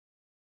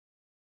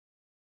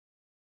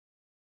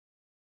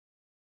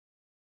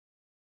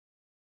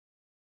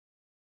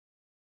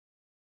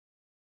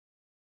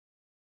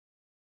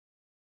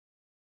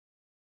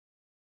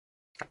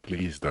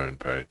Please don't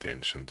pay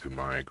attention to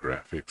my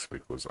graphics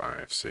because I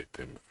have set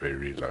them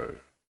very low.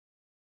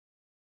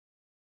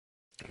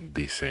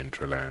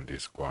 Decentraland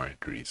is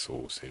quite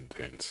resource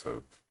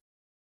intensive.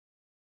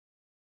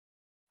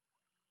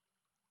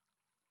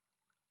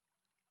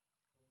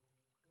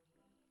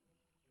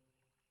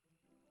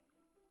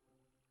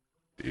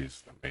 It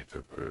is the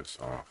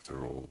metaverse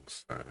after all,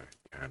 so it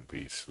can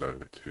be slow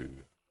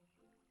too.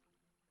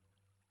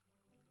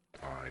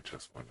 I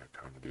just want to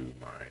come do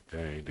my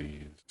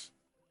dailies.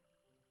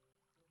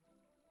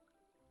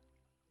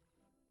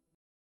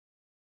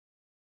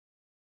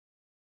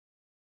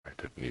 I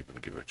didn't even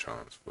give a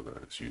chance for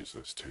those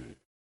users to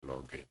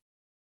log in,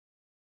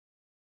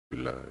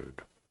 to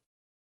load.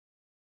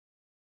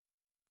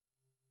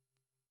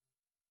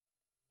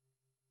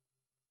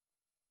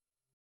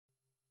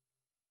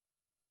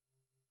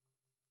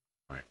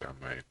 Like I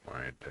made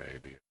my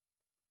daily.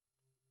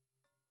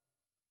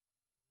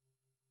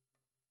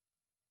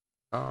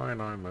 Oh,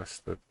 and I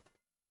missed it.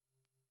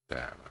 Damn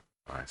it.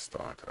 I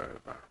start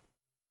over.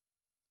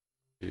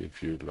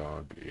 If you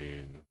log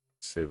in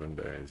 7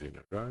 days in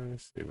a row,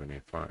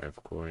 75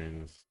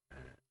 coins,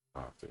 and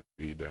after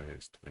 3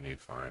 days,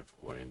 25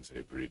 coins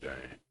every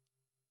day.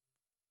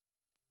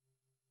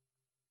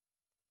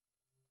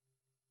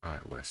 I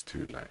was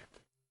too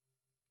late.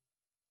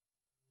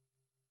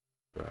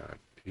 But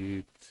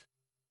it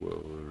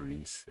will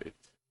reset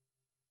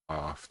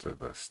after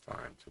this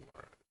time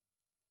tomorrow.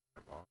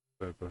 And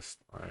after this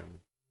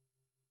time,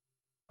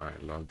 I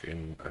log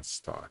in, it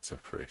starts a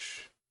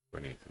fresh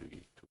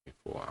 23,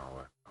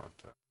 24-hour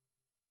counter.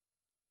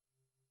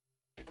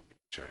 Let me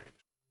change.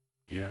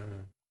 Yeah.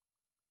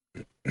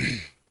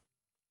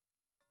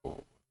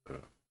 For the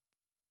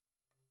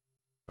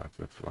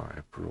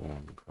butterfly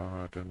prawn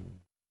garden.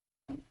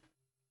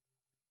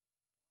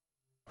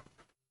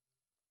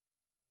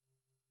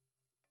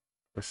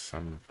 The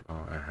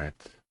sunflower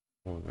hat.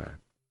 All that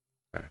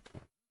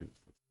one.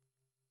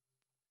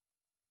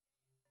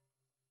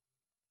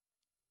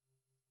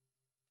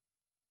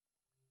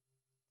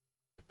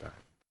 That.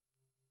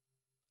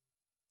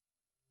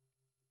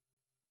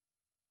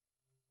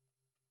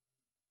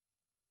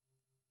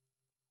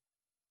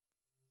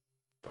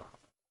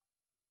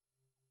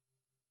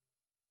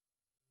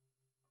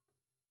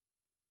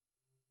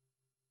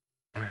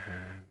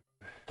 And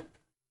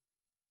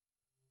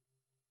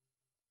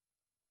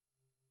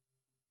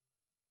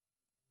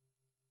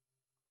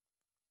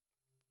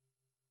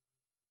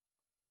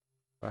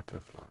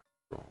butterfly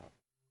prawn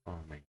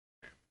farming.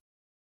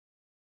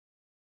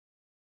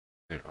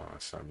 There are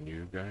some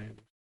new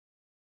games.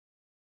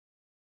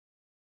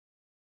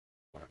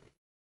 One,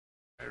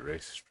 a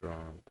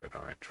restaurant that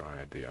I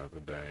tried the other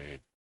day,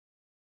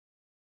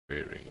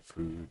 preparing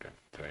food and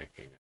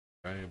taking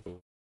a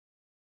table.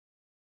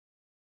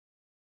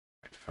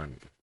 Quite fun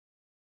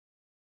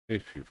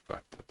if you've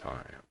got the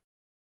time.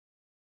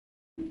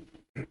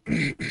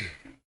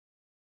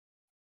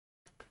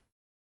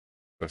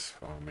 This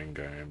farming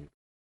game,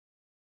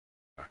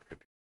 I could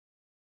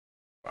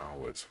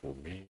hours for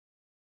me.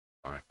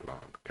 I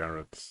plant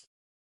carrots.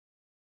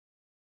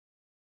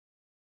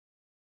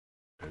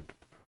 And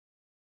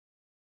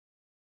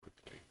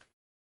quickly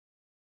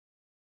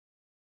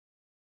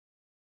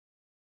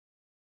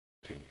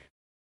putting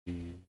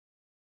in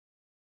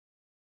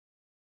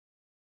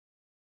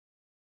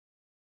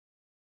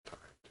time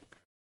to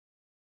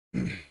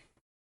go.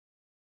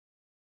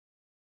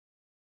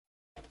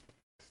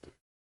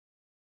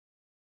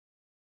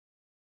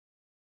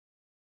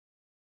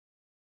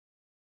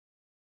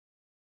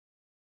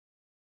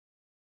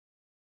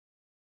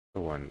 The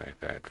one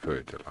that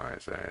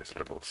fertilizer has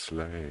little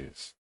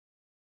sleighs.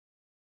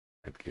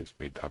 It gives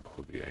me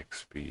double the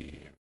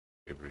XP and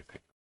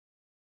everything.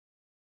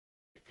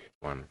 You get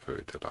one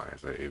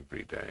fertilizer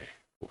every day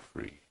for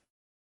free.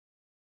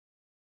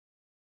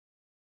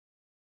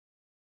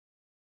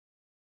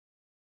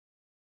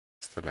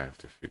 Still have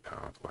to figure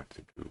out what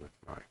to do with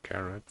my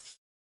carrots.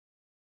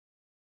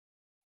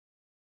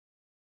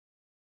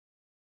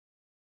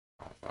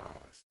 12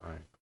 hours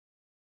time.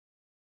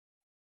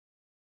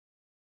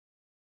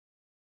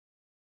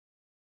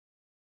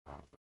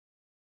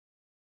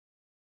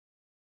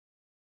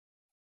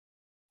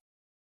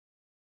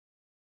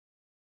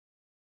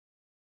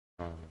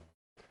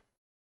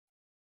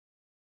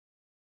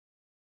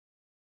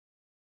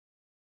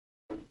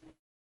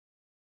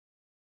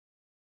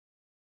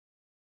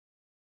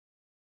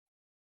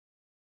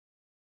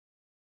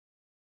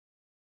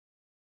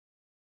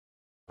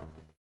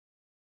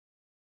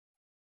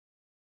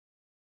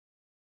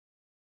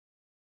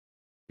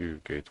 You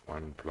get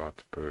one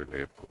plot per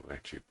level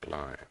that you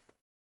climb.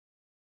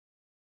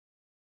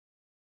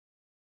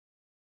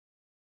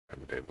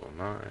 I'm level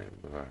 9,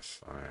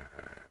 thus I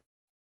have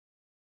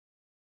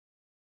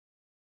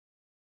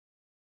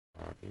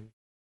pardon,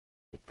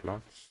 the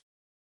plots.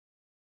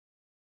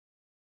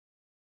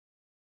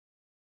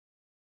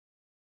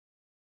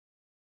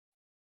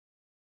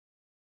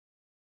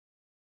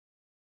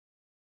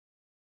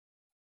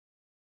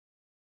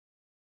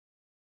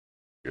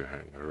 You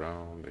hang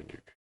around and you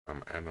can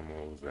some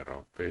animals that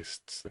are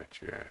pests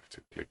that you have to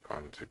click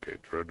on to get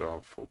rid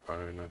of for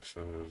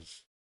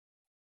bonuses,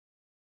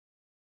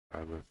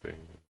 other things.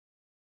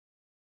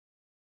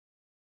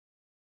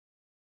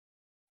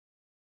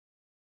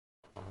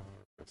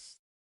 Harvest.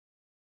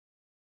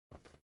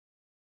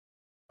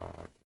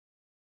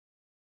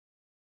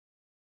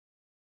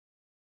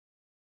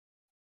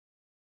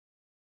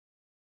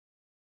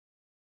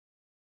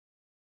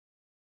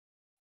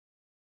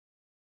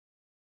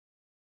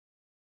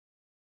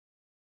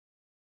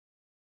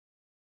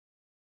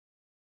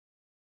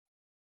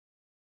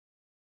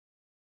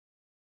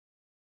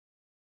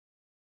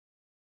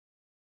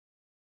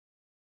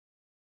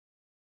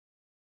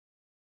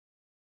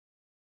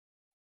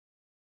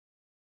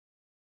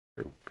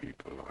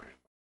 People are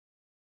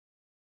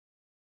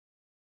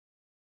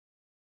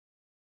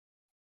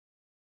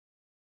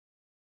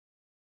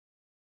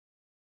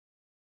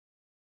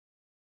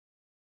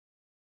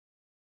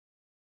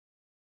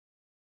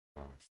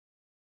lost.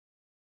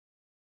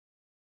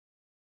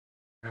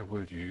 I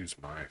will use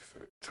my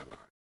fertilizer.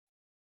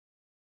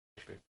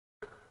 Click.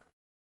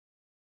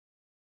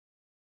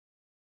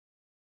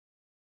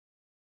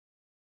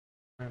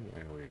 And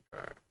there we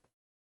go.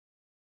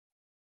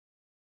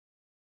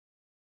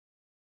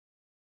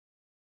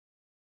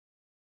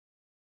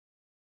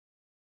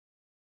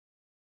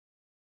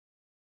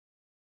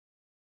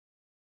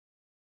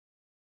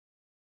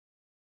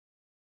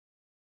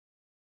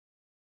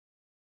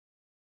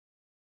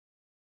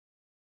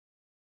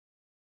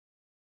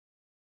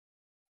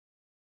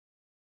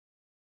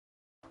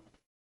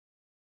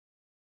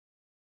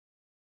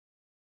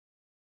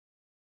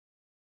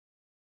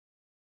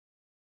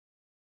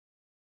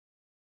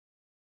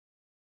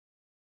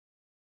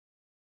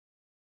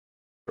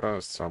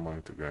 Trust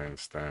someone to go and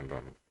stand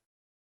on.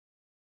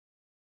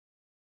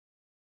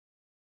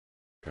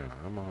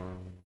 Come on.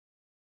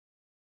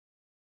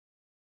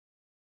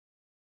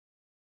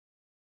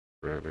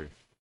 Really?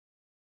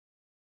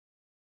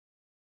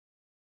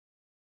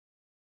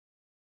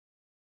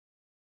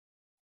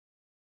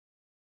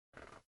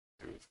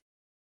 Do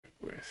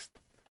west.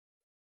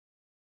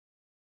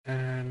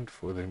 And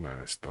for the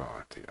most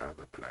part, the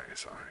other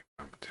place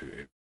I come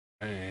to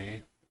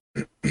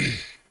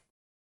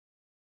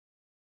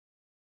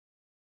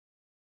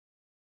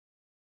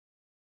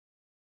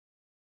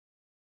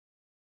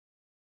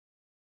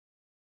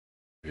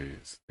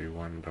is the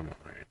Wonder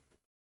Mine.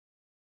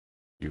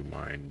 You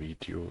mine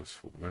meteors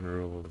for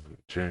minerals and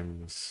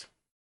gems.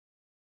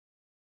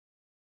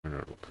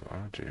 Minerals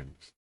are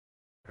gems.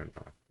 And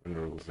not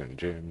minerals and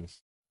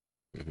gems.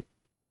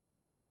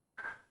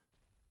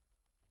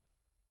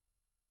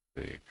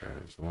 There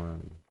goes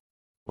one.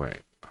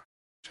 Wait, I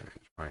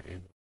changed my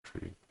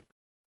inventory.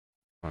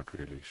 Not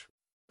really sure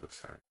the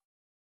same.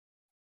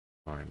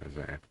 Mine as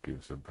that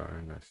gives a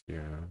bonus,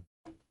 yeah.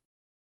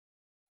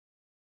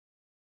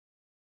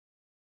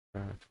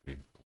 That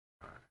people.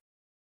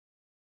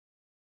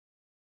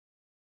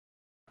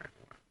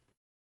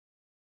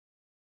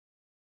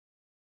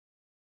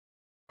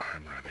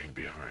 I'm running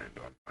behind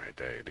on my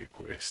daily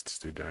quests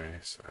today,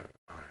 so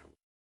I'm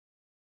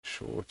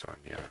short on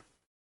you.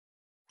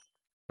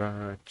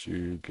 But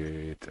you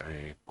get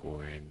a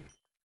coin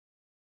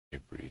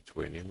every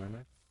 20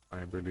 minutes,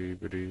 I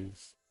believe it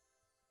is.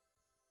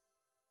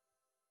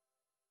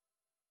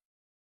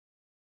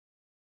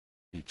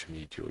 Each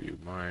meteor you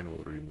mine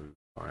will remove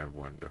 5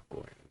 wonder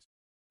coins.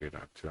 Get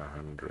up to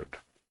 100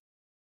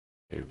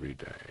 every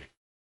day.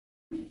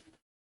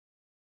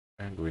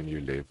 And when you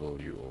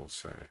level, you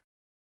also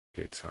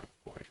get some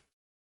coins.